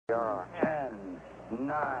10,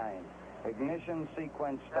 9, ignition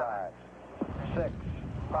sequence starts. 6,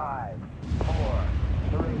 5, 4,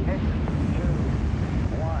 3, 2,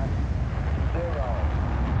 1, 0.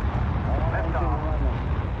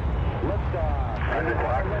 Liftoff.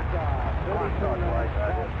 Liftoff. 32 minutes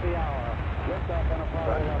past the hour. Liftoff on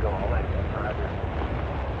Apollo 11.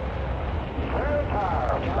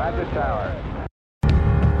 Roger, tower.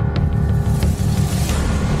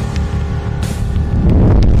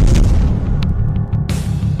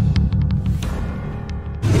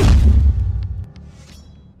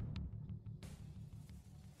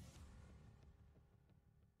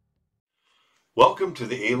 Welcome to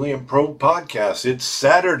the Alien Probe Podcast. It's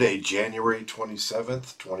Saturday, January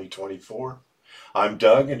 27th, 2024. I'm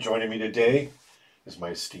Doug, and joining me today is my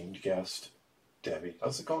esteemed guest, Debbie.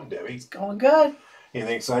 How's it going, Debbie? It's going good.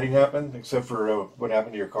 Anything exciting happened, except for what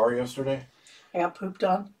happened to your car yesterday? I got pooped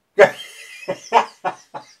on.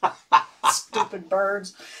 Stupid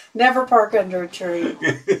birds. Never park under a tree.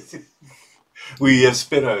 We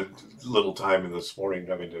spent a little time in this morning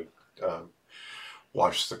having to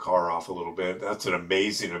wash the car off a little bit. That's an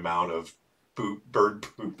amazing amount of bird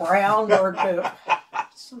poop. Brown bird poop.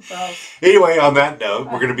 So gross. Anyway, on that note,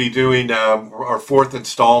 we're going to be doing our fourth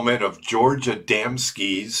installment of George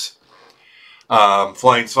Adamskis.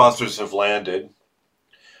 Flying Saucers Have Landed.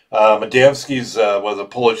 Adamskis was a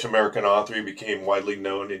Polish-American author. He became widely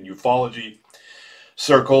known in ufology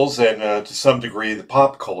circles and to some degree the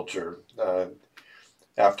pop culture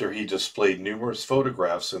after he displayed numerous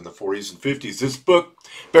photographs in the 40s and 50s. This book,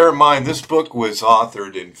 bear in mind, this book was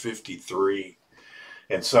authored in 53.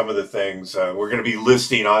 And some of the things we're going to be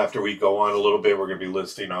listing after we go on a little bit, we're going to be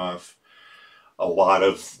listing off a lot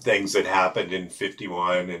of things that happened in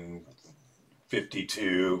 51 and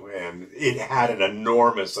 52. And it had an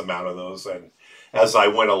enormous amount of those. And as I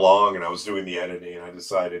went along and I was doing the editing, I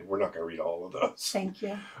decided we're not going to read all of those. Thank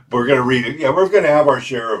you. We're going to read it. Yeah, we're going to have our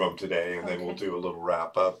share of them today, and then we'll do a little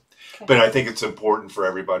wrap up. Okay. But I think it's important for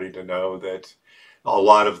everybody to know that a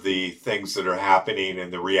lot of the things that are happening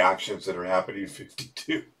and the reactions that are happening in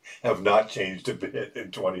 52 have not changed a bit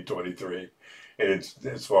in 2023. And it's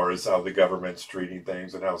as far as how the government's treating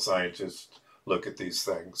things and how scientists look at these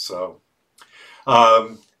things. So,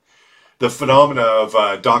 the phenomena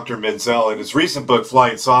of Dr. Menzel, in his recent book,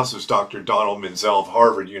 Flying Saucers, Dr. Donald Menzel of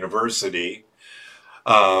Harvard University,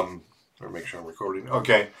 make sure I'm recording,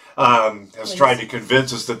 okay, has tried to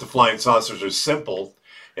convince us that the flying saucers are simple,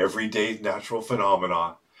 everyday natural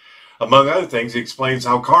phenomena. Among other things, he explains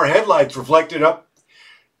how car headlights reflected up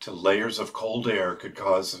to layers of cold air could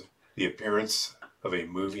cause the appearance of a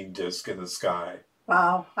moving disc in the sky.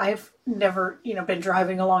 Wow, I've never, been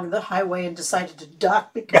driving along the highway and decided to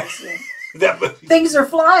duck because things are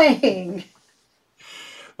flying.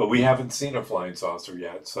 But we haven't seen a flying saucer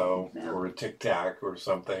yet, so or a Tic Tac or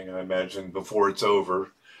something. I imagine before it's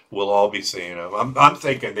over, we'll all be seeing them. I'm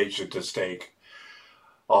thinking they should just take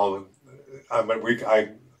all. I'm going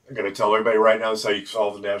to tell everybody right now. This is how you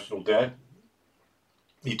solve the national debt.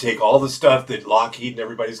 You take all the stuff that Lockheed and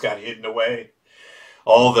everybody's got hidden away.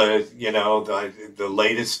 All the, the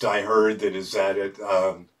latest I heard that is at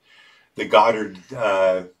the Goddard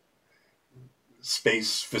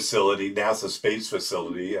space facility, NASA space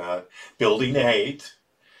facility, Building 8,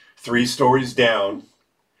 3 stories down.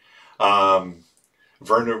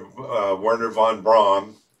 Werner von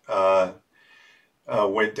Braun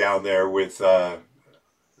went down there with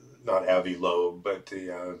not Avi Loeb, but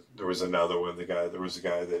there was another one. There was a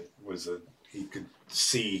guy that was he could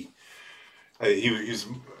see. He was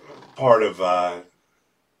part of. I've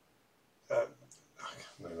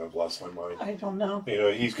lost my mind. I don't know.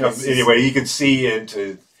 He's come anyway. He could see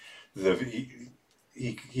into the.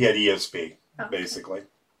 He had ESP basically,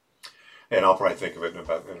 and I'll probably think of it in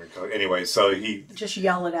about anyway. So he just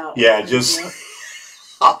yell it out. Yeah,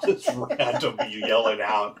 I'll just randomly yell it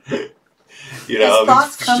out.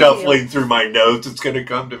 Shuffling through my notes. It's going to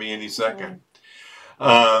come to me any second.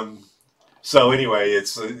 So anyway,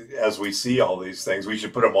 it's as we see all these things, we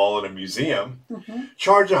should put them all in a museum. Mm-hmm.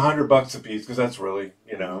 Charge $100 a piece because that's really,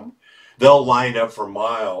 they'll line up for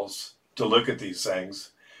miles to look at these things,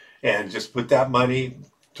 and just put that money.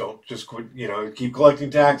 Don't just quit, keep collecting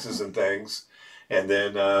taxes and things, and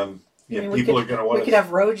then people are going to want. We could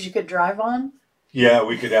have roads you could drive on. Yeah,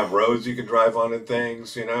 we could have roads you could drive on and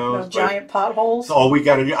things, No giant potholes. All we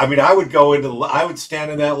got to do. I mean, I would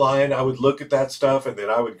stand in that line. I would look at that stuff, and then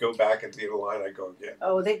I would go back into the line. I'd go again.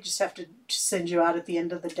 Oh, they just have to send you out at the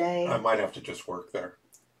end of the day. I might have to just work there.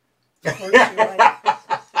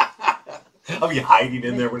 I'll be hiding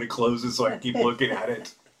in there when it closes so I can keep looking at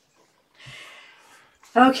it.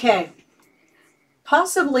 Okay.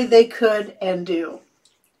 Possibly they could and do.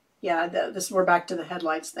 Yeah, we're back to the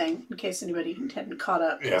headlights thing, in case anybody hadn't caught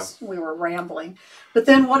up, because we were rambling. But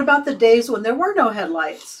then what about the days when there were no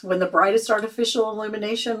headlights, when the brightest artificial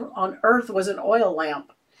illumination on Earth was an oil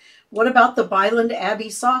lamp? What about the Byland Abbey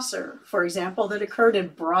saucer, for example, that occurred in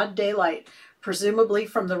broad daylight, presumably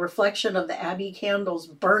from the reflection of the Abbey candles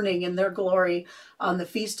burning in their glory on the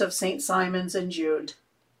feast of St. Simon's and Jude?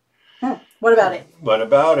 What about it? What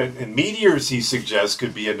about it? And meteors, he suggests,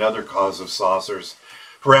 could be another cause of saucers.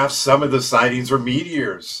 Perhaps some of the sightings were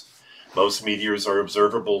meteors. Most meteors are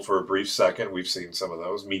observable for a brief second. We've seen some of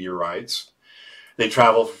those, meteorites. They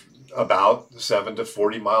travel about 7 to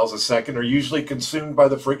 40 miles a second, are usually consumed by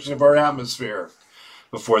the friction of our atmosphere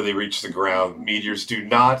before they reach the ground. Meteors do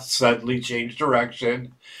not suddenly change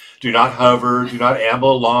direction, do not hover, do not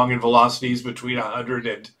amble along in velocities between 100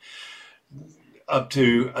 and up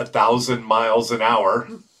to 1,000 miles an hour.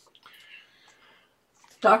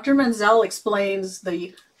 Dr. Menzel explains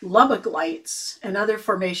the Lubbock lights and other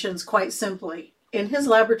formations quite simply. In his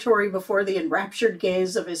laboratory before the enraptured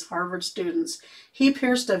gaze of his Harvard students, he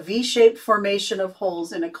pierced a V-shaped formation of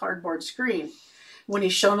holes in a cardboard screen. When he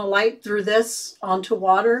shone a light through this onto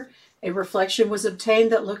water, a reflection was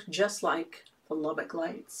obtained that looked just like the Lubbock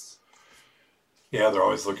lights. Yeah, they're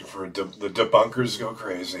always looking for the debunkers go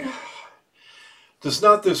crazy. Does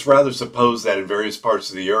not this rather suppose that in various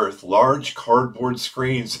parts of the earth, large cardboard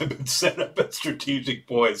screens have been set up at strategic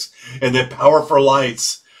points, and that powerful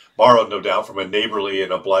lights, borrowed no doubt from a neighborly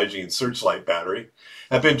and obliging searchlight battery,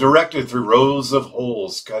 have been directed through rows of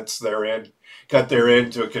holes cut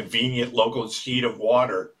therein to a convenient local sheet of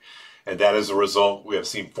water, and that as a result we have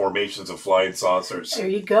seen formations of flying saucers? There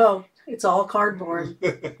you go. It's all cardboard.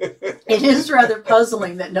 It is rather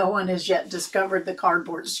puzzling that no one has yet discovered the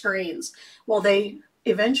cardboard screens. Well, they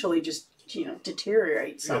eventually just,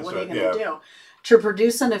 deteriorate. So what are you going to do? To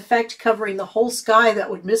produce an effect covering the whole sky that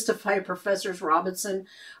would mystify Professors Robinson,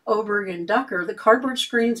 Oberg, and Ducker, the cardboard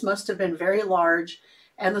screens must have been very large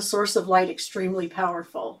and the source of light extremely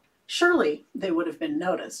powerful. Surely they would have been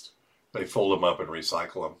noticed. They fold them up and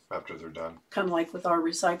recycle them after they're done. Kind of like with our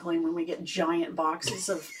recycling when we get giant boxes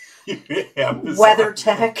of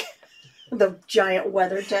WeatherTech. The giant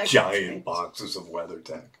WeatherTech. Giant boxes of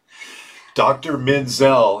WeatherTech. Dr.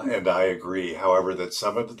 Menzel and I agree, however, that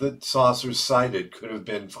some of the saucers sighted could have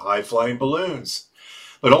been high-flying balloons,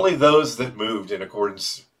 but only those that moved in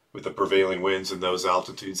accordance with the prevailing winds in those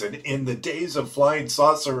altitudes. And in the days of Flying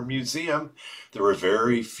Saucer Museum, there were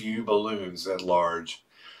very few balloons at large.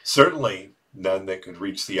 Certainly none that could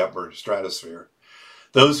reach the upper stratosphere.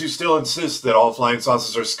 Those who still insist that all flying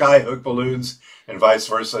saucers are skyhook balloons and vice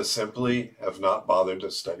versa simply have not bothered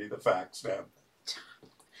to study the facts, Deb.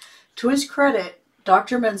 To his credit,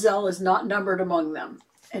 Dr. Menzel is not numbered among them.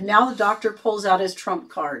 And now the doctor pulls out his trump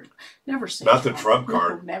card. Never say Not Trump. the Trump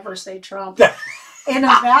card. No, never say Trump. In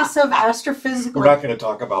a massive astrophysical... We're not going to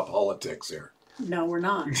talk about politics here. No, we're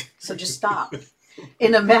not. So just stop.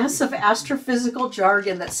 In a massive astrophysical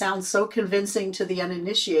jargon that sounds so convincing to the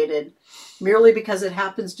uninitiated, merely because it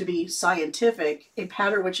happens to be scientific, a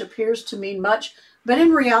pattern which appears to mean much, but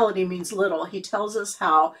in reality means little, he tells us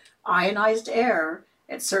how ionized air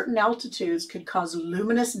at certain altitudes could cause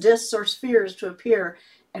luminous disks or spheres to appear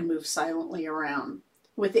and move silently around.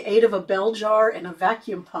 With the aid of a bell jar and a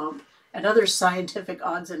vacuum pump and other scientific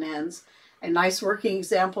odds and ends, a nice working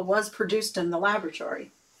example was produced in the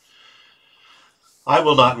laboratory. I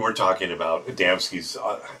will not, and we're talking about Adamski's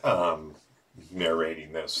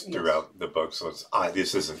narrating this throughout the book, so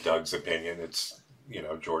this isn't Doug's opinion, it's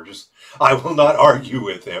George's. I will not argue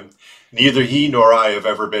with him. Neither he nor I have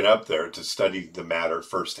ever been up there to study the matter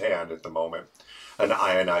firsthand at the moment. An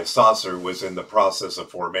ionized saucer was in the process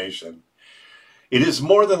of formation. It is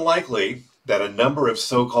more than likely that a number of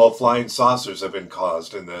so-called flying saucers have been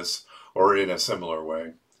caused in this or in a similar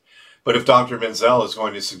way. But if Dr. Menzel is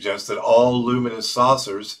going to suggest that all luminous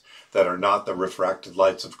saucers that are not the refracted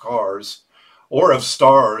lights of cars or of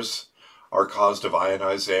stars are caused of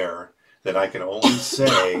ionized air, then I can only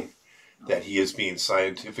say that he is being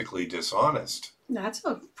scientifically dishonest. That's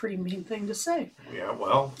a pretty mean thing to say. Yeah,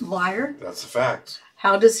 well, liar. That's a fact.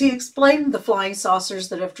 How does he explain the flying saucers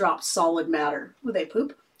that have dropped solid matter? Will they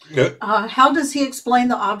poop? Yeah. How does he explain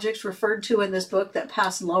the objects referred to in this book that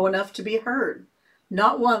pass low enough to be heard?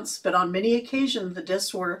 Not once, but on many occasions, the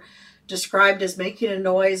discs were described as making a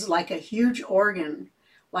noise like a huge organ,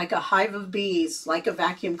 like a hive of bees, like a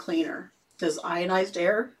vacuum cleaner. Does ionized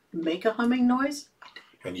air make a humming noise?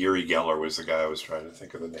 And Uri Geller was the guy I was trying to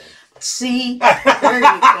think of the name. See? There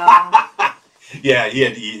you go. Yeah,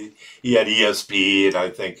 he had ESP, and I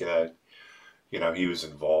think he was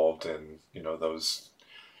involved in, those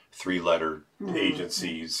three-letter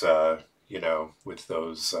agencies, with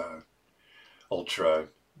those ultra,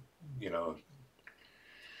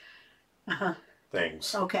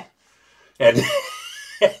 things. Okay. And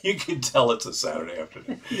you can tell it's a Saturday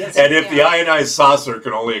afternoon. Yes, and if the ionized saucer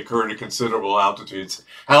can only occur at considerable altitudes,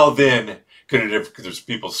 how then could it have, there's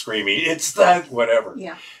people screaming, it's that, whatever.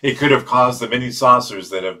 Yeah. It could have caused the many saucers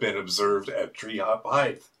that have been observed at treetop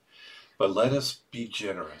height. But let us be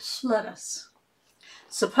generous. Let us.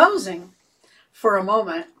 Supposing, for a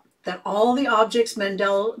moment, that all the objects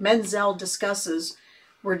Menzel discusses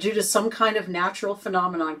were due to some kind of natural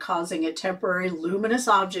phenomenon causing a temporary luminous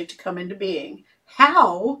object to come into being,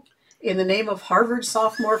 how, in the name of Harvard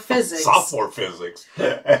sophomore physics,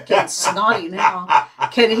 getting snotty now,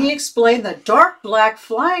 can he explain the dark black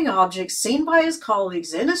flying objects seen by his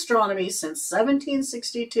colleagues in astronomy since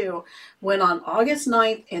 1762, when on August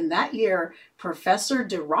 9th in that year, Professor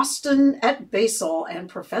de Rosten at Basel and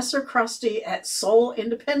Professor Krusty at Seoul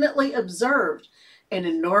independently observed an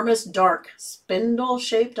enormous dark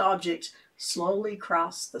spindle-shaped object slowly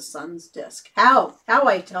cross the sun's disk? How? How,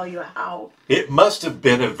 I tell you, how? It must have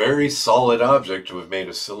been a very solid object to have made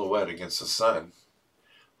a silhouette against the sun.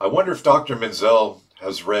 I wonder if Dr. Menzel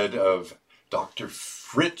has read of Dr.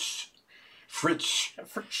 Fritsch,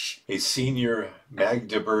 a senior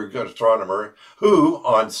Magdeburg astronomer who,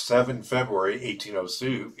 on 7 February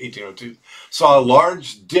 1802, saw a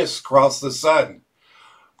large disk cross the sun,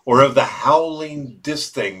 or of the howling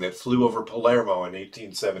disk thing that flew over Palermo in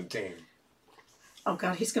 1817. Oh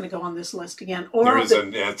God, he's going to go on this list again.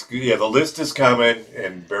 The list is coming,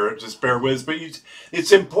 and bear with. But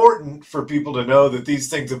it's important for people to know that these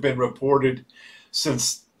things have been reported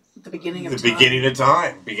since the beginning of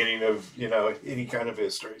any kind of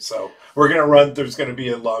history. So we're going to run. There's going to be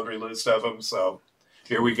a laundry list of them. So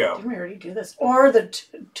here we go. Didn't we already do this? Or the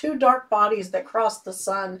two dark bodies that crossed the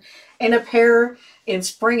sun in a pair in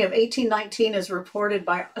spring of 1819, as reported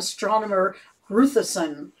by astronomer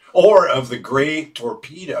Ruthison. Or of the gray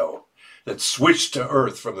torpedo that switched to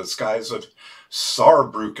Earth from the skies of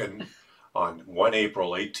Saarbrücken on 1 April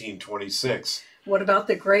 1826. What about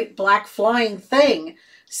the great black flying thing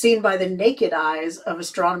seen by the naked eyes of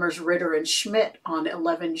astronomers Ritter and Schmidt on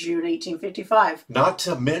 11 June 1855? Not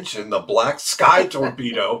to mention the black sky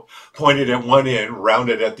torpedo pointed at one end,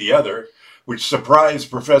 rounded at the other, which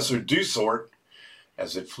surprised Professor Dusort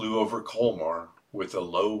as it flew over Colmar with a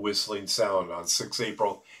low whistling sound on 6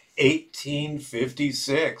 April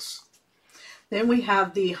 1856. Then we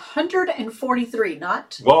have the 143,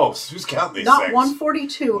 Whoa, who's counting these not things?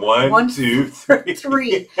 142. 1, 2, 3.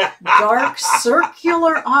 3 dark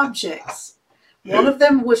circular objects. One of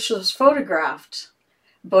them which was photographed,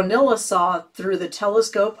 Bonilla saw through the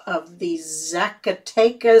telescope of the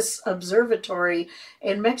Zacatecas Observatory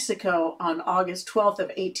in Mexico on August 12th of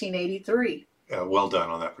 1883. Well done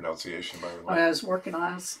on that pronunciation, by the way. I was working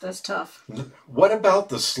on it. That's tough. What about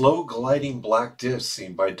the slow gliding black disk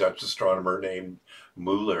seen by Dutch astronomer named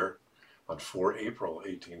Muller on 4 April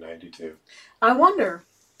 1892? I wonder,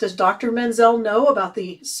 does Dr. Menzel know about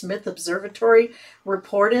the Smith Observatory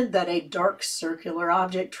reported that a dark circular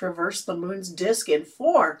object traversed the moon's disk in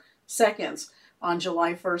 4 seconds on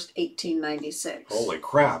July 1st, 1896? Holy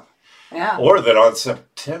crap. Yeah. Or that on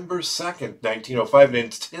September 2nd, 1905, an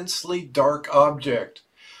intensely dark object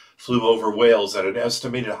flew over Wales at an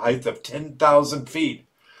estimated height of 10,000 feet.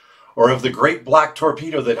 Or of the great black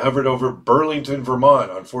torpedo that hovered over Burlington,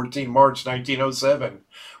 Vermont on 14 March 1907,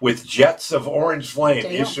 with jets of orange flame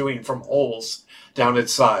issuing from holes down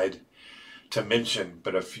its side, to mention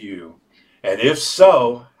but a few. And if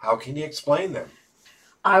so, how can you explain them?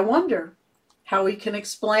 I wonder how we can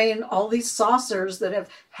explain all these saucers that have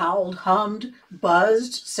howled, hummed,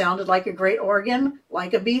 buzzed, sounded like a great organ,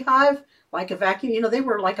 like a beehive, like a vacuum. They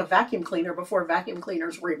were like a vacuum cleaner before vacuum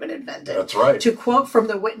cleaners were even invented. That's right. To quote from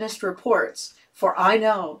the witnessed reports, "For I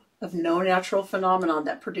know of no natural phenomenon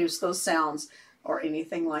that produced those sounds or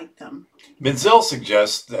anything like them." Menzel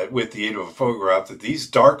suggests that with the aid of a photograph that these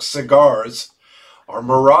dark cigars are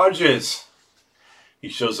mirages. He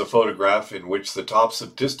shows a photograph in which the tops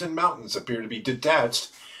of distant mountains appear to be detached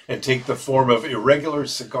and take the form of irregular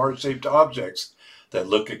cigar-shaped objects that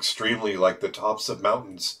look extremely like the tops of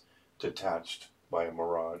mountains detached by a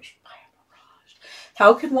mirage.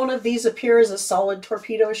 How could one of these appear as a solid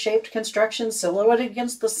torpedo-shaped construction silhouetted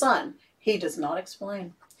against the sun? He does not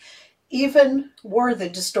explain. Even were the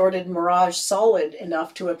distorted mirage solid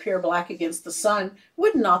enough to appear black against the sun,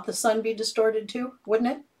 would not the sun be distorted too? Wouldn't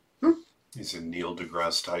it? He's a Neil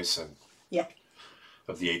deGrasse Tyson. Yeah.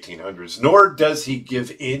 of the 1800s, nor does he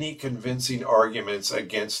give any convincing arguments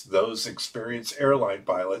against those experienced airline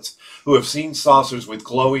pilots who have seen saucers with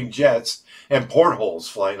glowing jets and portholes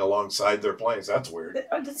flying alongside their planes. That's weird.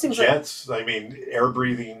 That seems Jets, I mean, air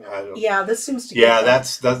breathing. Yeah, this seems to Yeah,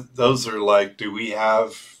 those are like, do we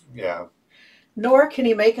have, yeah. Nor can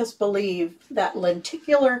he make us believe that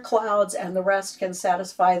lenticular clouds and the rest can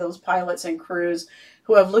satisfy those pilots and crews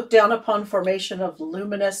who have looked down upon formation of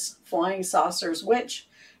luminous flying saucers, which,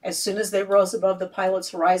 as soon as they rose above the pilot's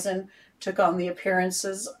horizon, took on the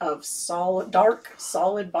appearances of dark,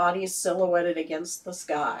 solid bodies silhouetted against the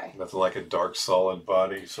sky. Nothing like a dark, solid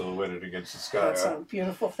body silhouetted against the sky. That's a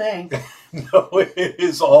beautiful thing. No, it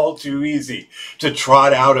is all too easy to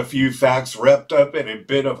trot out a few facts wrapped up in a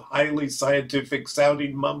bit of highly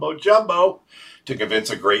scientific-sounding mumbo-jumbo to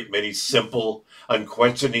convince a great many simple,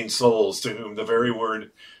 unquestioning souls to whom the very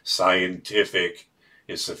word scientific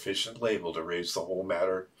is sufficient label to raise the whole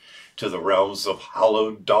matter to the realms of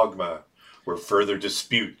hallowed dogma, where further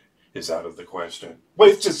dispute is out of the question. Well,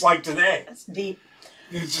 it's just like today. That's deep.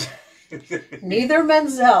 Neither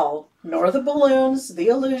Menzel, nor the balloons, the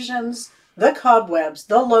illusions, the cobwebs,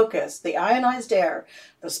 the locusts, the ionized air,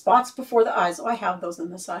 the spots before the eyes, oh, I have those in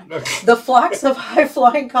this eye, the flocks of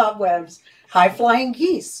high-flying cobwebs, high-flying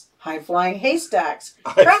geese, high-flying haystacks,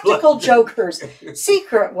 practical jokers,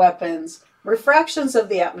 secret weapons, refractions of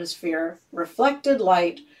the atmosphere, reflected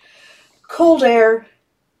light, cold air,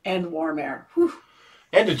 and warm air. Whew.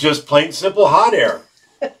 And to just plain simple hot air.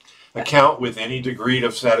 Account with any degree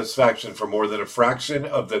of satisfaction for more than a fraction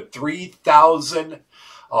of the 3,000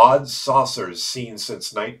 odd saucers seen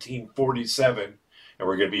since 1947. And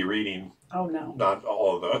we're going to be reading, oh no, not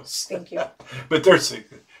all of those. Thank you. But there's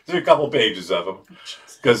a couple pages of them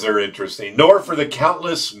because they're interesting. Nor for the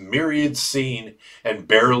countless myriads seen and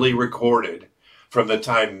barely recorded from the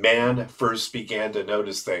time man first began to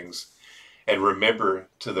notice things and remember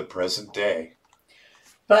to the present day.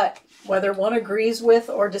 But whether one agrees with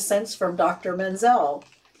or dissents from Dr. Menzel,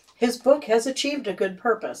 his book has achieved a good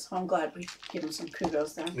purpose. I'm glad we give him some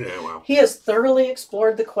kudos there. Yeah, well. He has thoroughly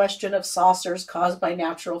explored the question of saucers caused by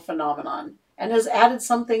natural phenomenon and has added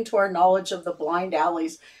something to our knowledge of the blind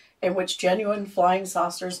alleys in which genuine flying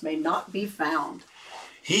saucers may not be found.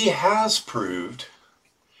 He has proved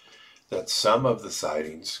that some of the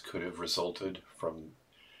sightings could have resulted from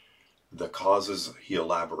the causes he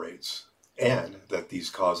elaborates, and that these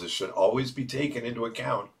causes should always be taken into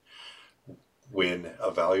account when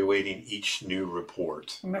evaluating each new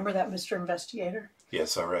report. Remember that, Mr. Investigator?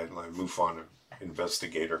 Yes, all right. Like MUFON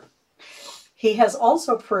investigator. He has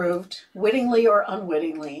also proved, wittingly or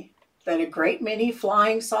unwittingly, that a great many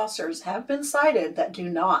flying saucers have been sighted that do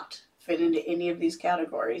not fit into any of these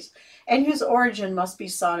categories, and whose origin must be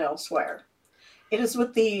sought elsewhere. It is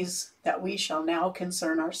with these that we shall now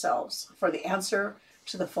concern ourselves, for the answer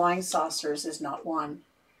to the flying saucers is not one,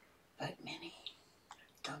 but many.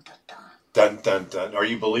 Dun, dun, dun. Dun, dun, dun. Are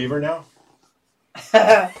you a believer now?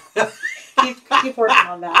 keep working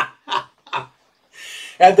on that.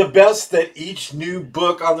 And the best that each new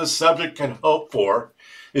book on the subject can hope for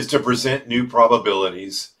is to present new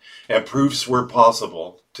probabilities and proofs where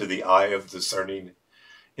possible to the eye of discerning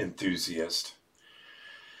enthusiast.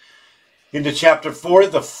 Into Chapter 4,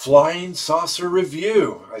 the Flying Saucer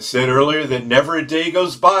Review. I said earlier that never a day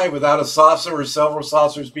goes by without a saucer or several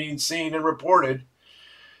saucers being seen and reported.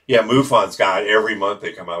 Yeah, MUFON's got every month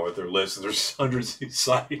they come out with their list, and there's hundreds of these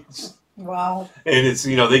sightings. Wow. And it's,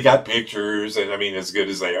 they got pictures, and I mean, as good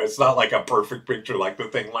as they are. It's not like a perfect picture like the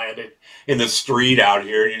thing landed in the street out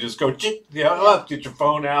here. You just go, get your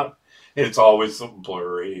phone out, and it's always so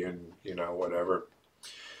blurry and, whatever.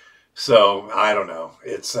 So, I don't know.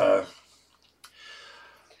 It's,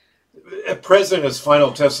 at present, as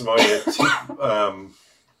final testimony,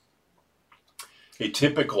 a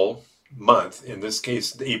typical month, in this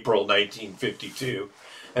case, April 1952,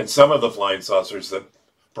 and some of the flying saucers that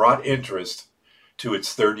brought interest to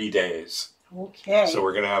its 30 days. Okay. So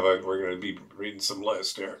we're going to be reading some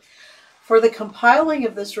lists here. For the compiling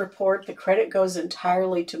of this report, the credit goes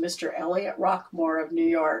entirely to Mr. Elliot Rockmore of New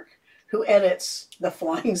York, who edits the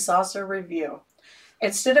Flying Saucer Review.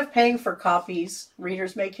 Instead of paying for copies,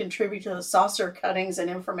 readers may contribute to the saucer cuttings and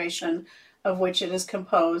information of which it is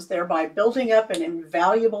composed, thereby building up an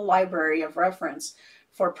invaluable library of reference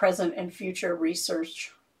for present and future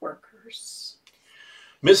research workers.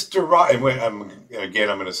 Mr. Rock, and I'm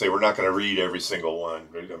going to say we're not going to read every single one.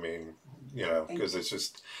 I mean, because it's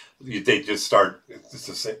just, they just start, it's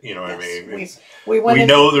the same, you know what I Yes, mean? we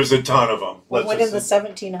know there's a ton of them. We went in the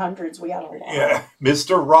 1700s. We had a lot. Yeah.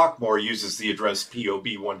 Mr. Rockmore uses the address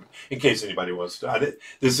POB1, in case anybody wants to.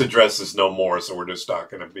 This address is no more, so we're just not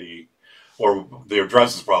going to be, or the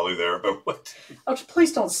address is probably there, but what? Oh,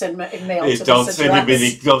 please don't send mail to Don't this send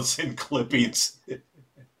address. don't send clippings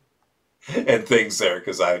and things there,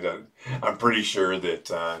 because I'm pretty sure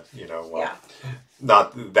that, Yeah.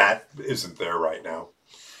 not that isn't there right now.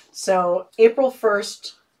 So April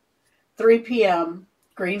 1st, 3 p.m.,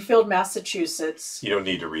 Greenfield, Massachusetts. You don't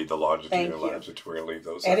need to read the longitude Thank and you. latitude. We're going to leave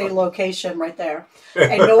those At a out. location right there.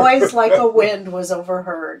 A noise like a wind was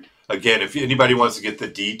overheard. Again, if anybody wants to get the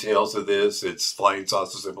details of this, it's Flying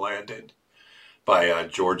Saucers Have Landed by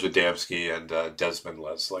George Adamski and Desmond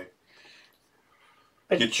Leslie.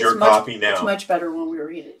 But Get your copy now. It's much better when we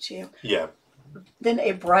read it to you. Yeah. Then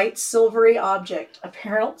a bright silvery object,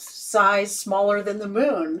 apparent size smaller than the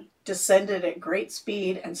moon, descended at great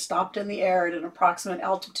speed and stopped in the air at an approximate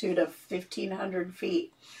altitude of 1,500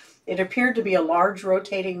 feet. It appeared to be a large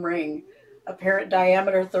rotating ring, apparent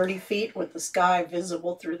diameter 30 feet, with the sky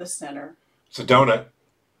visible through the center. It's a donut.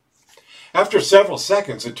 After several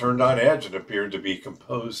seconds, it turned on edge and appeared to be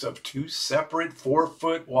composed of two separate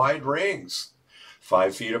 4-foot wide rings,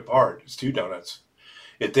 5 feet apart. It's two donuts.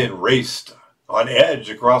 It then raced on edge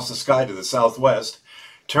across the sky to the southwest,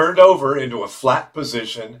 turned over into a flat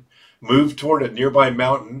position, moved toward a nearby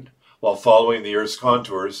mountain while following the Earth's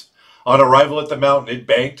contours. On arrival at the mountain, it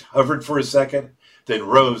banked, hovered for a second, then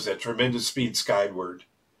rose at tremendous speed skyward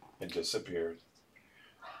and disappeared.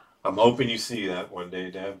 I'm hoping you see that one day,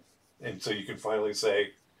 Deb. And so you can finally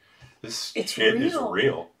say, this shit is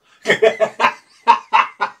real.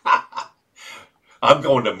 I'm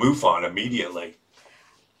going to MUFON immediately.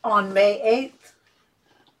 On May 8th,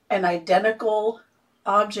 an identical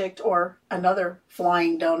object, or another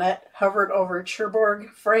flying donut, hovered over Cherbourg,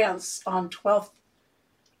 France on 12th.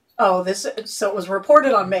 So it was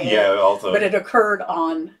reported on May 8th, Yeah, although, but it occurred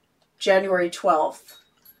on January 12th.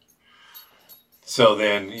 So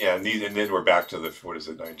then, yeah, and then we're back to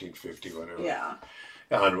 1950, whatever. Yeah.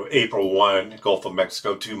 On April 1, Gulf of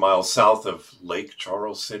Mexico, 2 miles south of Lake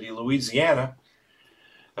Charles City, Louisiana,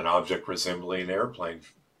 an object resembling an airplane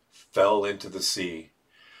fell into the sea.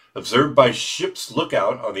 Observed by ship's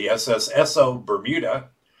lookout on the SS Esso Bermuda,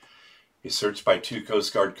 a search by 2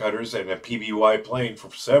 Coast Guard cutters and a PBY plane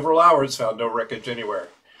for several hours found no wreckage anywhere.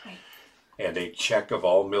 Right. And a check of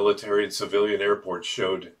all military and civilian airports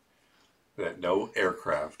showed that no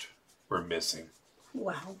aircraft were missing.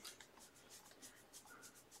 Wow.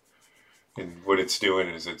 And what it's doing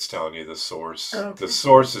is it's telling you the source. Okay. The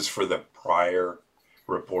source is for the prior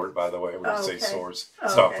report, by the way, when you say Okay. source.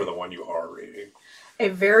 It's Okay. not for the one you are reading. A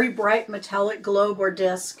very bright metallic globe or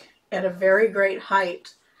disk at a very great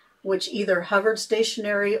height, which either hovered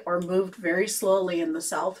stationary or moved very slowly in the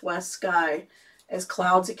southwest sky as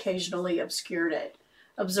clouds occasionally obscured it.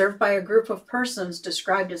 Observed by a group of persons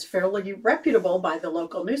described as fairly reputable by the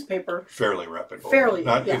local newspaper, Fairly reputable. Fairly,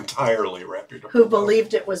 Not yeah. entirely reputable. who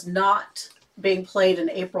believed it was not being played an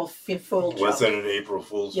April Fool joke. Was it an April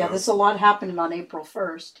Fool's Yeah, joke? this a lot happened on April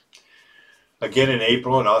 1st. Again in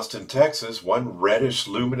April in Austin, Texas, one reddish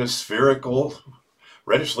luminous spherical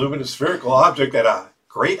object at a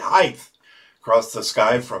great height crossed the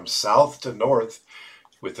sky from south to north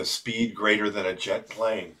with a speed greater than a jet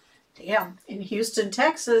plane. Damn. In Houston,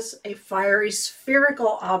 Texas, a fiery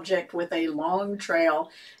spherical object with a long trail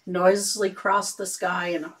noiselessly crossed the sky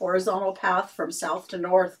in a horizontal path from south to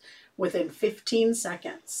north within 15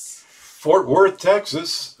 seconds. Fort Worth,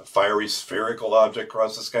 Texas, a fiery spherical object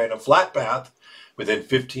crossed the sky in a flat path within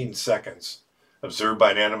 15 seconds. Observed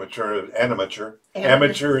by an amateur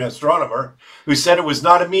astronomer who said it was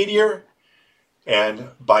not a meteor, and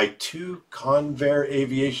by 2 Convair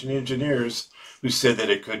aviation engineers who said that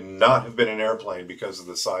it could not have been an airplane because of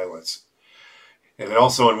the silence. And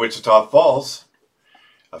also in Wichita Falls,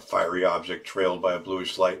 a fiery object trailed by a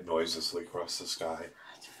bluish light noiselessly across the sky.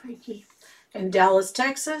 That's freaky. In Dallas,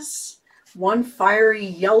 Texas, one fiery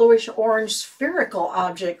yellowish-orange spherical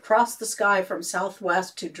object crossed the sky from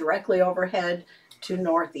southwest to directly overhead to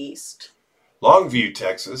northeast. Longview,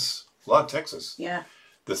 Texas, Yeah.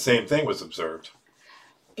 the same thing was observed.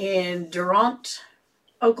 In Durant,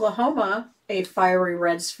 Oklahoma, a fiery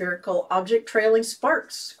red spherical object trailing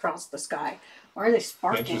sparks across the sky. Why are they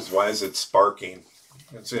sparking? Why is it sparking?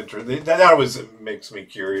 It's interesting. That always makes me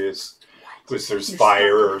curious. Because there's You're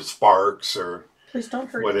fire stuck. or sparks or Please don't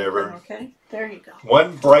hurt whatever. anything, okay? There you go.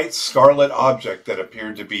 one bright scarlet object that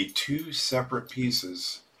appeared to be 2 separate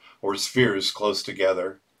pieces or spheres close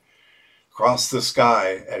together crossed the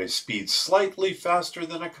sky at a speed slightly faster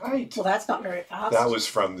than a kite. Well, that's not very fast. That was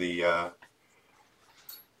from the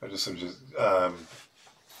that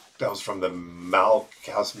was from the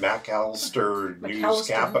McAllister News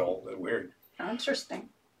Capital. Weird. Interesting.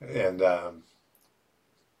 And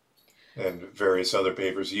various other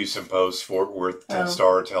papers, Houston Post, Fort Worth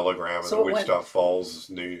Star Telegram, and the Wichita Falls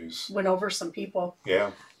News. Went over some people. Yeah.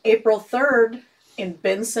 April 3rd in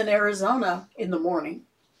Benson, Arizona in the morning.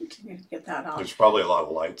 You get that out. There's probably a lot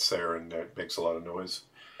of lights there, and it makes a lot of noise.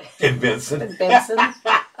 In Benson. In Benson.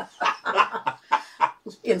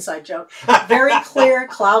 Inside joke. Very clear,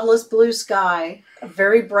 cloudless blue sky. A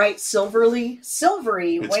very bright, silvery,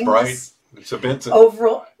 It's wingless. bright. It's a Benson.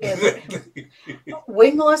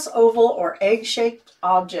 Wingless, oval, or egg-shaped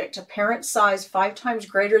object, apparent size 5 times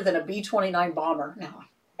greater than a B-29 bomber. Now,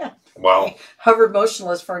 Wow. hovered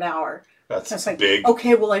motionless for an hour. That's like, big.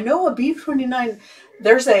 Okay, well, I know a B-29.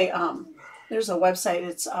 There's a website.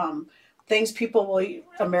 It's things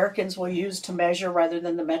Americans will use to measure rather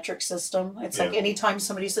than the metric system. It's like anytime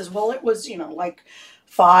somebody says, well, it was, like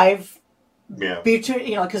 5. Yeah.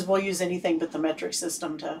 Because we'll use anything but the metric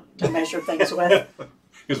system to measure things with.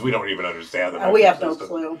 Because we don't even understand the We have metric no system.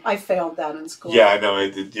 clue. I failed that in school. Yeah, I know.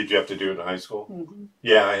 Did you have to do it in high school? Mm-hmm.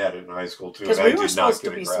 Yeah, I had it in high school too. Because and we I were did not supposed to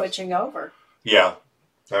get a be grasp. switching over. Yeah,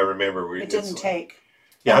 I remember. It didn't take.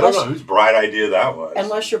 Yeah, I don't know whose bright idea that was.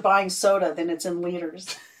 Unless you're buying soda, then it's in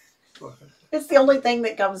liters. It's the only thing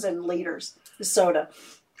that comes in liters, is soda.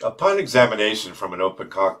 Upon examination from an open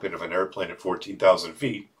cockpit of an airplane at 14,000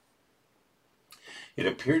 feet, it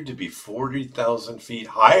appeared to be 40,000 feet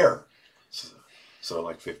higher, so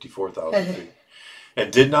like 54,000 feet,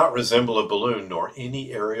 and did not resemble a balloon nor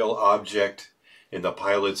any aerial object in the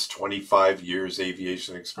pilot's 25 years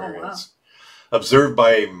aviation experience. Oh, wow. Observed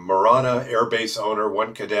by Marana Air Base owner,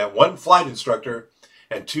 1 cadet, 1 flight instructor,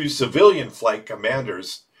 and 2 civilian flight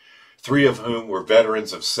commanders, 3 of whom were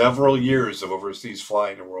veterans of several years of overseas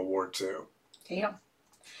flying in World War II. Damn.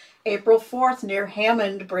 April 4th, near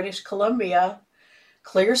Hammond, British Columbia.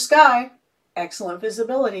 Clear sky, excellent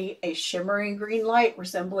visibility. A shimmering green light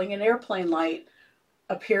resembling an airplane light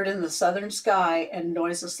appeared in the southern sky and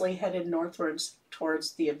noiselessly headed northwards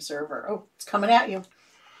towards the observer. Oh, it's coming at you.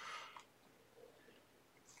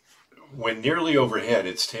 When nearly overhead,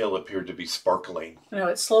 its tail appeared to be sparkling. No,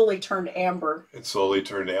 it slowly turned amber. It slowly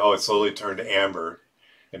turned amber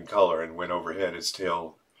in color, and when overhead, its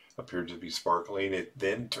tail appeared to be sparkling. It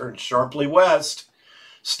then turned sharply west,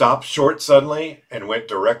 stopped short suddenly, and went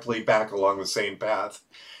directly back along the same path,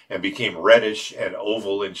 and became reddish and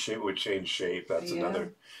oval in shape. Would change shape. That's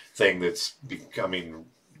another thing that's becoming,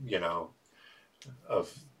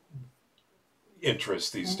 of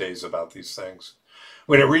interest these days about these things.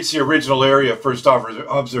 When it reached the original area of first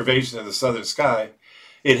observation in the southern sky,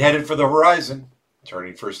 it headed for the horizon,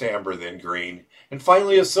 turning first amber, then green, and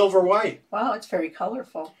finally a silver white. Wow, it's very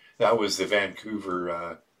colorful. That was the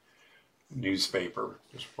Vancouver newspaper,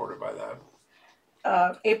 was reported by that.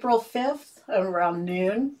 April 5th, around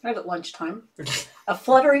noon, right at lunchtime, a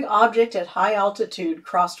fluttering object at high altitude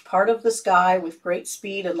crossed part of the sky with great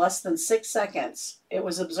speed in less than 6 seconds. It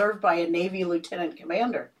was observed by a Navy lieutenant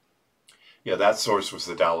commander. Yeah, that source was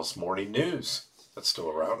the Dallas Morning News. That's still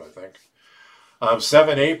around, I think.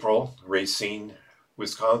 7 April, Racine,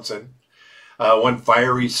 Wisconsin. 1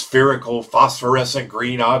 fiery, spherical, phosphorescent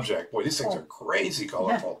green object. Boy, these things are crazy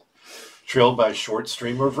colorful. Trailed by a short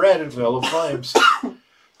stream of red and yellow flames.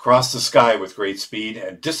 Crossed the sky with great speed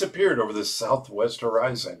and disappeared over the southwest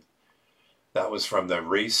horizon. That was from the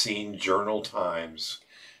Racine Journal-Times.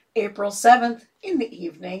 April 7th, in the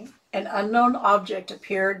evening, an unknown object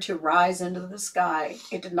appeared to rise into the sky.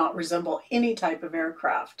 It did not resemble any type of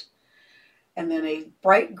aircraft. And then a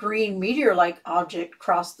bright green meteor-like object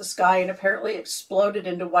crossed the sky and apparently exploded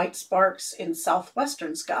into white sparks in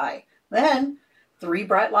southwestern sky. Then 3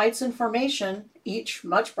 bright lights in formation, each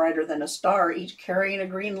much brighter than a star, each carrying a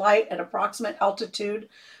green light at approximate altitude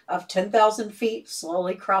of 10,000 feet,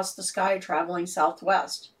 slowly crossed the sky, traveling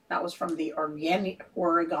southwest. That was from the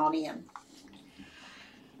Oregonian.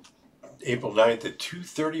 April 9th at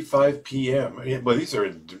 2:35 p.m. Well, these are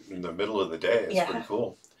in the middle of the day. It's pretty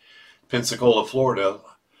cool. Pensacola, Florida.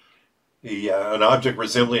 An object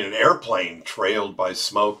resembling an airplane trailed by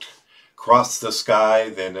smoke crossed the sky.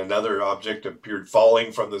 Then another object appeared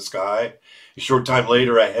falling from the sky. A short time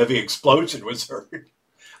later, a heavy explosion was heard.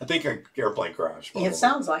 I think an airplane crash. It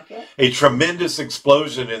sounds like it. A tremendous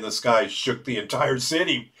explosion in the sky shook the entire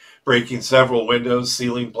city, breaking several windows,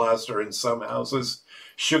 ceiling plaster in some houses,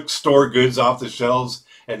 shook store goods off the shelves,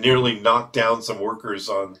 and nearly knocked down some workers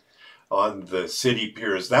on on the city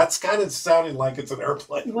piers. That's kind of sounding like it's an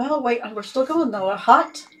airplane. Well, wait, we're still going though. A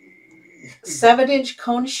hot 7-inch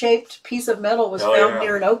cone-shaped piece of metal was found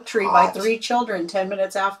near an oak tree by 3 children 10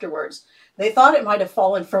 minutes afterwards. They thought it might have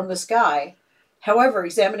fallen from the sky. However,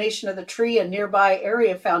 examination of the tree and nearby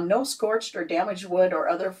area found no scorched or damaged wood or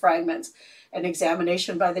other fragments. An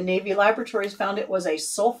examination by the Navy laboratories found it was a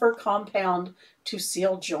sulfur compound to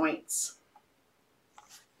seal joints.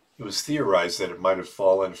 It was theorized that it might have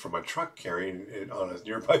fallen from a truck carrying it on a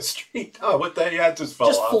nearby street. Oh, what the heck? It just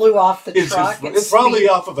fell off. Flew off the truck. It's probably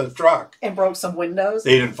off of a truck. And broke some windows.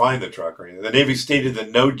 They didn't find the truck or anything. The Navy stated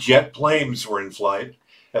that no jet planes were in flight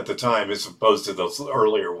at the time, as opposed to the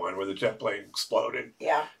earlier one where the jet plane exploded.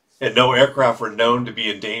 Yeah. And no aircraft were known to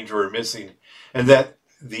be in danger or missing. And that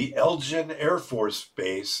the Elgin Air Force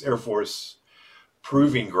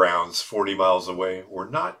proving grounds 40 miles away were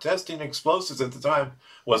not testing explosives at the time.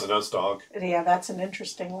 Wasn't us, dog. Yeah, that's an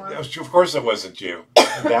interesting one. Of course it wasn't you.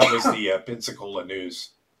 That was the Pensacola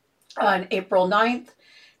News. On April 9th,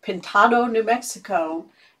 Pintado, New Mexico,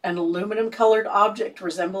 an aluminum-colored object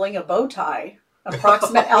resembling a bow tie,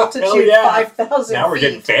 approximate altitude 5,000 feet. Now we're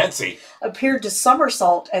getting fancy. Appeared to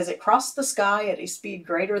somersault as it crossed the sky at a speed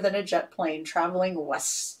greater than a jet plane traveling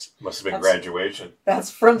west. Must have been graduation.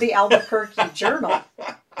 That's from the Albuquerque Journal.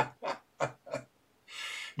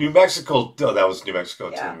 New Mexico, oh, that was New Mexico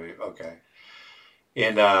too. Okay.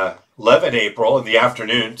 In 11 April, in the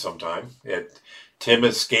afternoon sometime, at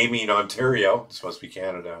Timiskaming, Ontario, it's supposed to be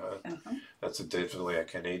Canada, huh? That's definitely a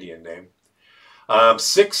Canadian name.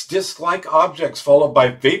 6 disc-like objects followed by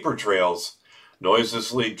vapor trails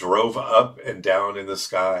noiselessly drove up and down in the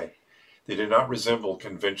sky. They did not resemble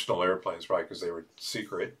conventional airplanes, probably because they were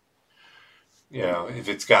secret. You know, if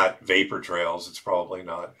it's got vapor trails, it's probably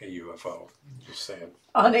not a UFO. Just saying.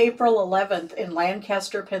 On April 11th, in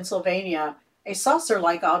Lancaster, Pennsylvania, a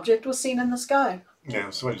saucer-like object was seen in the sky. Yeah,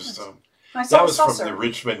 so I just that was from the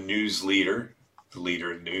Richmond News Leader, the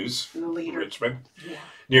leader in news, Richmond. Yeah.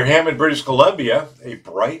 Near Hammond, British Columbia, a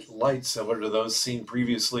bright light similar to those seen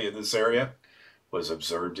previously in this area was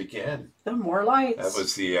observed again. More lights. That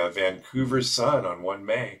was the Vancouver Sun on 1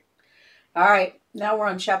 May. All right, now we're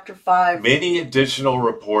on Chapter 5. Many additional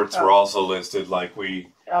reports were also listed, like we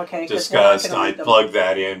discussed. I plugged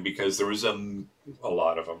that in because there was a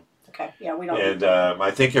lot of them. Okay, yeah, we don't. And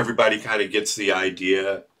I think everybody kind of gets the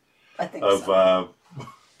idea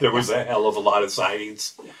there was a hell of a lot of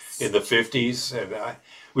sightings in the 50s. And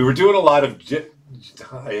we were doing a lot of,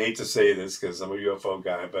 I hate to say this because I'm a UFO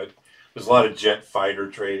guy, but there's a lot of jet fighter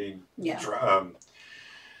trading. Yeah.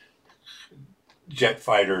 Jet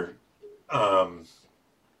fighter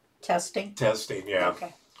testing, yeah.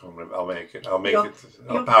 Okay. I'll make it.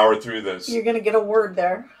 I'll power through this. You're going to get a word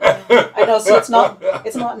there. I know. So it's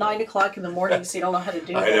not 9 o'clock in the morning, so you don't know how to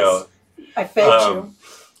do this. I know. I fed you.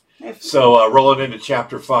 So rolling into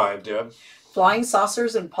Chapter 5, Deb. Flying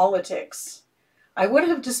saucers and politics. I would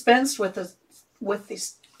have dispensed with the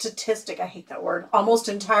statistic. I hate that word almost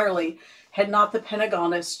entirely. Had not the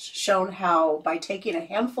Pentagonists shown how, by taking a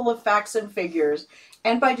handful of facts and figures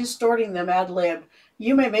and by distorting them ad lib,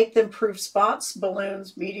 you may make them prove spots,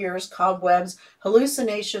 balloons, meteors, cobwebs,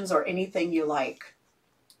 hallucinations, or anything you like.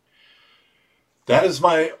 That is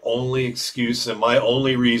my only excuse and my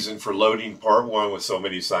only reason for loading Part 1 with so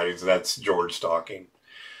many sightings. That's George talking.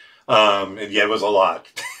 And yeah, it was a lot.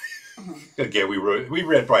 Again, we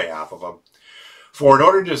read probably half of them. For in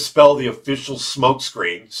order to dispel the official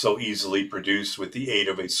smokescreen so easily produced with the aid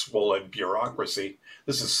of a swollen bureaucracy,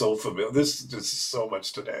 this is so familiar. This is so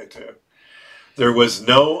much today, too. There was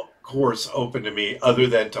no course open to me other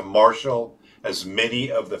than to marshal as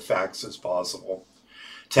many of the facts as possible,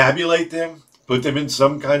 tabulate them, put them in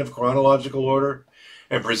some kind of chronological order,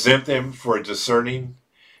 and present them for a discerning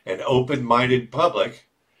and open-minded public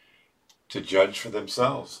to judge for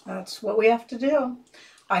themselves. That's what we have to do.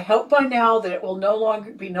 I hope by now that it will no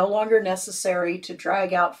longer necessary to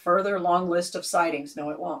drag out further long list of sightings. No,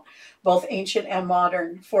 it won't. Both ancient and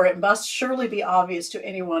modern, for it must surely be obvious to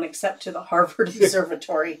anyone except to the Harvard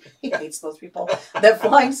Observatory, he hates those people, that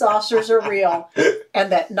flying saucers are real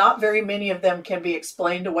and that not very many of them can be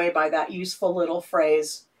explained away by that useful little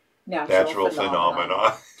phrase, natural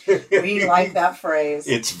phenomena. We like that phrase.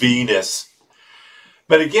 It's Venus.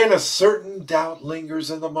 But again, a certain doubt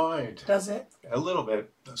lingers in the mind. Does it? A little bit.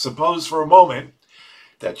 Suppose for a moment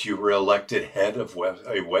that you were elected head of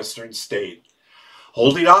a Western state,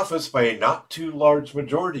 holding office by a not too large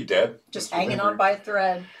majority, Deb. Just hanging on by a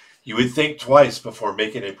thread. You would think twice before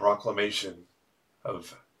making a proclamation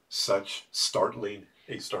of such startling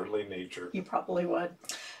nature. You probably would.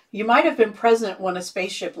 You might have been present when a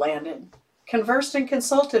spaceship landed. conversed and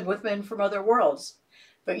consulted with men from other worlds,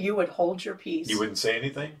 but you would hold your peace. You wouldn't say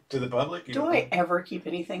anything to the public? Do I ever keep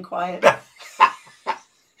anything quiet?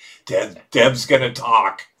 Deb's gonna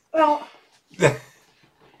talk. Well,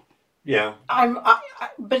 yeah.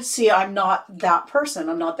 But see, I'm not that person.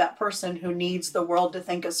 I'm not that person who needs the world to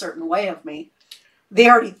think a certain way of me. They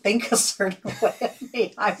already think a certain way of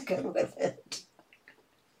me. I'm good with it.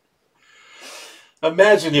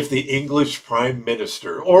 Imagine if the English Prime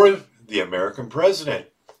Minister or the American President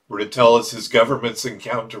were to tell us his government's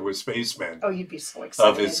encounter with spacemen. Oh, you'd be so excited.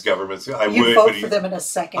 Of his government's. I You'd would. vote for them in a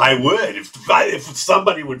second. I would. If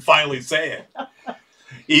somebody would finally say it.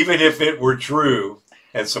 Even if it were true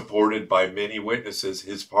and supported by many witnesses,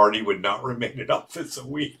 his party would not remain in office a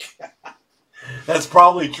week. That's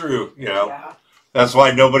probably true, you know. Yeah. That's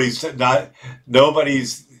why nobody's talking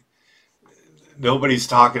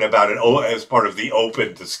about it as part of the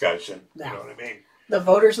open discussion. No. You know what I mean? The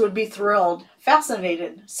voters would be thrilled,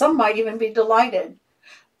 fascinated. Some might even be delighted,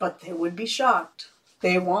 but they would be shocked.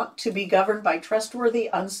 They want to be governed by trustworthy,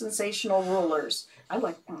 unsensational rulers.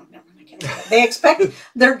 Never mind, I can't do that. They expect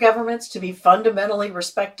their governments to be fundamentally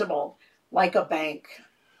respectable, like a bank.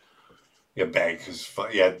 Yeah, bank is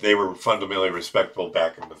they were fundamentally respectable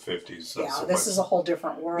back in the 50s. So this is a whole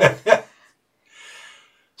different world.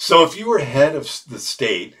 So if you were head of the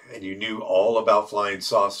state and you knew all about flying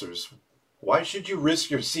saucers, why should you risk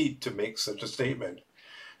your seat to make such a statement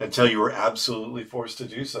until you were absolutely forced to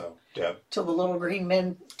do so, Deb? Till the little green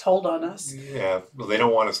men told on us. Yeah, well, they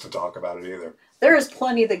don't want us to talk about it either. There is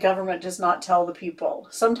plenty the government does not tell the people.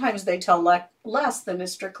 Sometimes they tell less than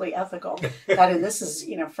is strictly ethical. And this is,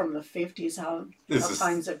 from the 50s, how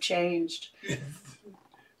times have changed.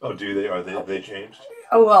 Oh, do they? Are they changed?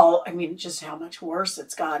 Oh, well, just how much worse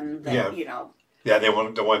it's gotten. Yeah, they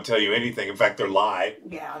don't want to tell you anything. In fact, they're lie.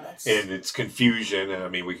 Yeah, that's... And it's confusion.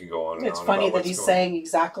 And we can go on and on. It's funny that he's saying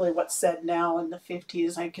exactly what's said now in the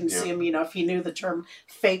 50s. I can see him, if he knew the term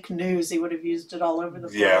fake news, he would have used it all over the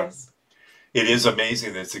place. Yeah. It is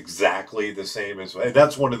amazing that it's exactly the same as...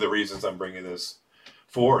 That's one of the reasons I'm bringing this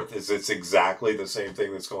forth, is it's exactly the same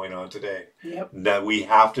thing that's going on today. Yep. That we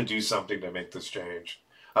have to do something to make this change.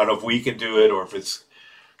 I don't know if we can do it or if it's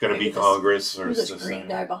going to be Congress or... This green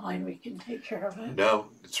guy behind me can take care of it. No,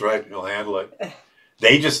 that's right. He'll handle it.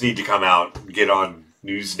 They just need to come out and get on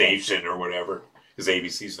News Nation or whatever, because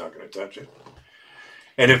ABC's not going to touch it.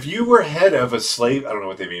 And if you were head of a slave, I don't know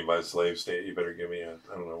what they mean by a slave state. You better give me I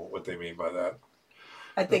don't know what they mean by that.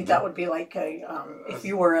 I think that would be like if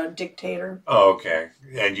you were a dictator. Oh, okay.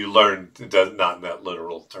 And you learned, not in that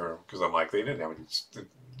literal term, because I'm like, they didn't have it's the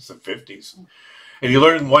 50s. And you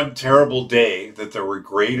learned one terrible day that there were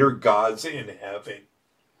greater gods in heaven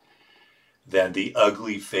than the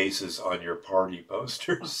ugly faces on your party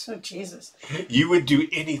posters. Oh, Jesus. You would do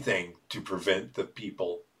anything to prevent the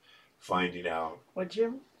people finding out. Would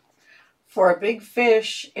you? For a big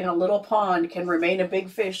fish in a little pond can remain a big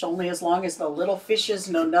fish only as long as the little fishes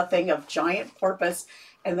know nothing of giant porpoise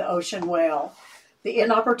and the ocean whale. The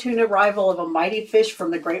inopportune arrival of a mighty fish from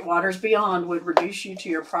the great waters beyond would reduce you to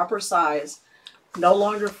your proper size. No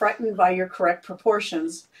longer frightened by your correct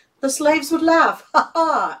proportions, the slaves would laugh, ha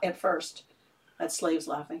ha, at first. That's slaves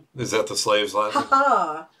laughing. Is that the slaves laughing? Ha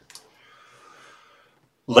ha.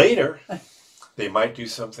 Later, they might do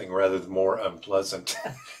something rather more unpleasant.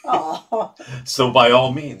 Oh. So by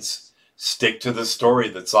all means, stick to the story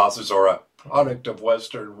that saucers are a product of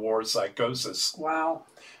Western war psychosis. Wow.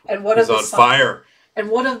 And what He's on fire. And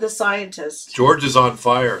what of the scientists? George is on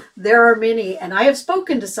fire. There are many, and I have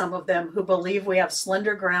spoken to some of them, who believe we have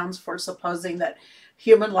slender grounds for supposing that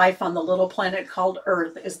human life on the little planet called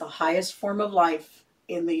Earth is the highest form of life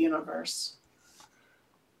in the universe.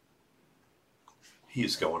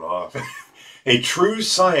 He's going off. A true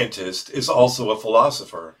scientist is also a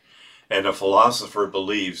philosopher, and a philosopher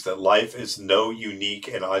believes that life is no unique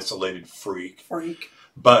and isolated freak,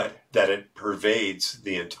 but that it pervades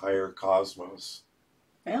the entire cosmos.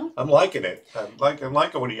 Well, I'm liking it. I'm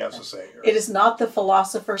liking what he has to say here. It is not the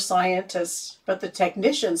philosopher scientist, but the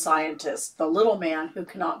technician scientist, the little man who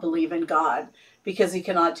cannot believe in God because he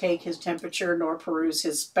cannot take his temperature nor peruse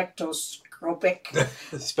his spectroscopic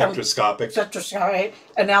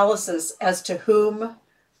analysis, as to whom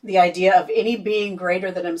the idea of any being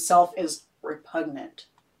greater than himself is repugnant.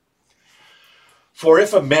 For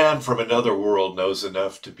if a man from another world knows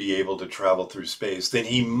enough to be able to travel through space, then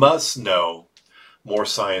he must know more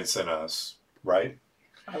science than us, right?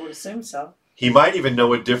 I would assume so. He might even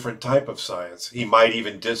know a different type of science. He might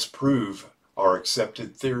even disprove our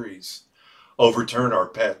accepted theories, overturn our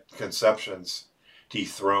pet conceptions,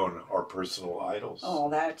 dethrone our personal idols. Oh,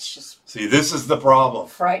 that's just See, this is the problem.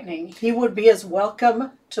 frightening. He would be as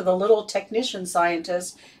welcome to the little technician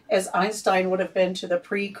scientists as Einstein would have been to the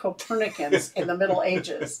pre-Copernicans in the Middle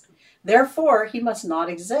Ages. Therefore, he must not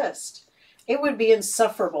exist. It would be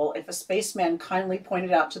insufferable if a spaceman kindly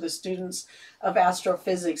pointed out to the students of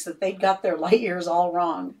astrophysics that they'd got their light years all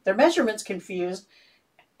wrong, their measurements confused,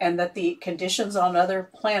 and that the conditions on other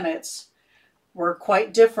planets were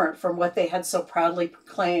quite different from what they had so proudly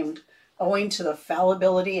proclaimed, owing to the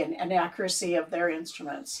fallibility and inaccuracy of their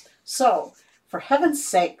instruments. So, for heaven's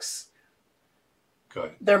sakes,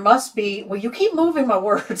 Good. there must be, well, you keep moving my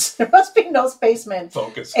words, there must be no spacemen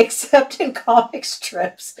Focus. except in comic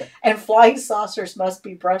strips, and flying saucers must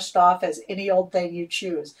be brushed off as any old thing you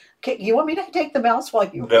choose. Okay, you want me to take the mouse while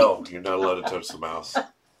you No, read? you're not allowed to touch the mouse.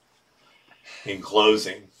 In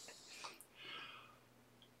closing,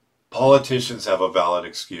 politicians have a valid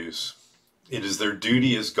excuse. It is their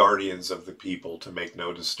duty as guardians of the people to make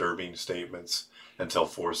no disturbing statements until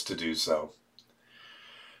forced to do so.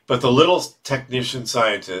 But the little technician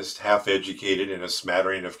scientist, half-educated in a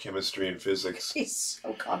smattering of chemistry and physics, He's so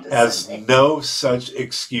has condescending. no such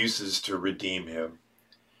excuses to redeem him.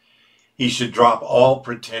 He should drop all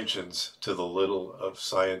pretensions to the little of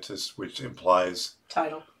scientist, which implies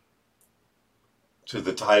Title. to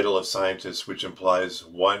the title of scientist, which implies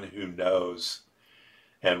one who knows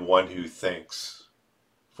and one who thinks,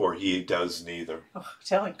 for he does neither. Oh,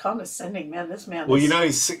 telling condescending, man. This man. Well,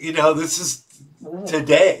 is, this is Ooh,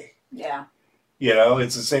 today. yeah.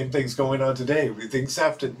 It's the same things going on today. Things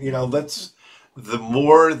have to, the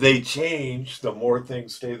more they change, the more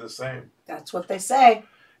things stay the same. That's what they say.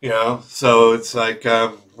 So it's like,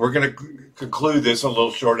 we're going to conclude this a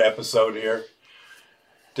little short episode here.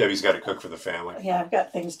 Debbie's got to cook for the family. Yeah, I've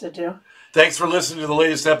got things to do. Thanks for listening to the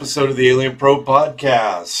latest episode of the Alien Probe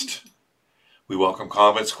Podcast. We welcome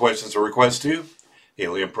comments, questions, or requests to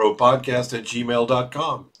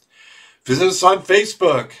alienprobepodcast@gmail.com. Visit us on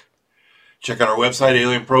Facebook. Check out our website,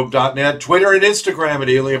 alienprobe.net, Twitter and Instagram at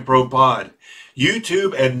alienprobepod,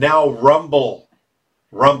 YouTube, and now Rumble.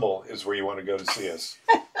 Rumble is where you want to go to see us.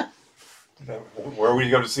 Where would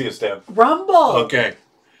you go to see us, Deb? Rumble. Okay.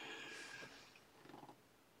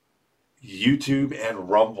 YouTube and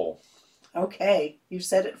Rumble. Okay. You've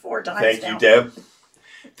said it 4 times Thank now. you, Deb.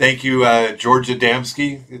 Thank you, George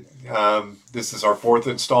Adamski. This is our 4th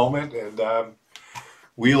installment, and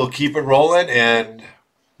we'll keep it rolling and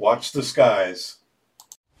watch the skies.